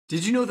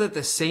Did you know that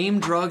the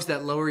same drugs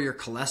that lower your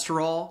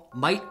cholesterol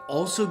might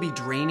also be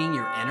draining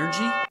your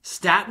energy?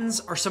 Statins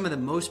are some of the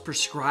most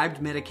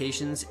prescribed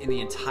medications in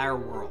the entire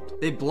world.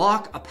 They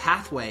block a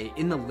pathway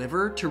in the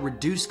liver to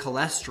reduce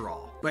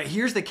cholesterol. But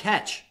here's the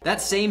catch. That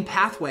same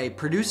pathway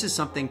produces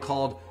something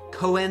called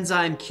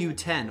coenzyme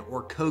Q10,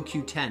 or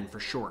CoQ10 for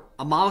short,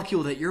 a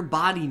molecule that your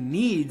body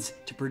needs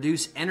to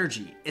produce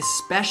energy,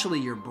 especially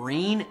your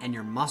brain and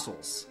your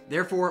muscles.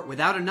 Therefore,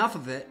 without enough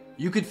of it,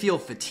 you could feel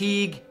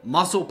fatigue,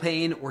 muscle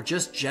pain, or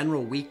just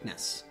general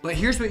weakness. But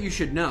here's what you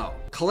should know.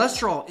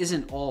 Cholesterol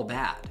isn't all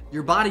bad.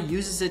 Your body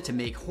uses it to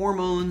make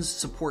hormones,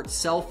 support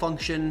cell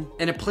function,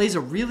 and it plays a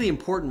really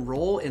important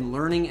role in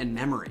learning and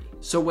memory.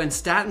 So when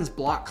statins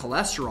block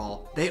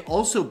cholesterol, they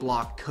also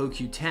block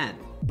CoQ10.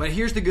 But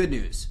here's the good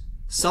news.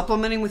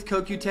 Supplementing with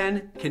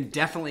CoQ10 can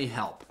definitely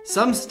help.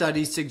 Some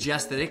studies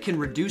suggest that it can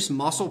reduce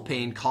muscle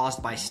pain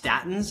caused by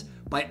statins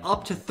by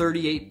up to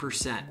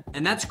 38%.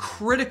 And that's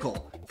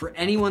critical for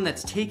anyone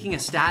that's taking a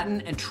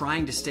statin and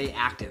trying to stay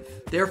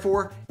active.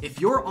 Therefore, if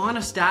you're on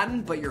a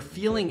statin but you're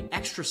feeling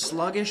extra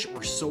sluggish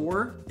or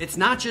sore, it's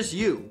not just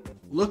you.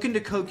 Look into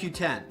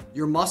CoQ10.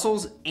 Your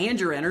muscles and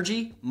your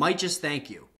energy might just thank you.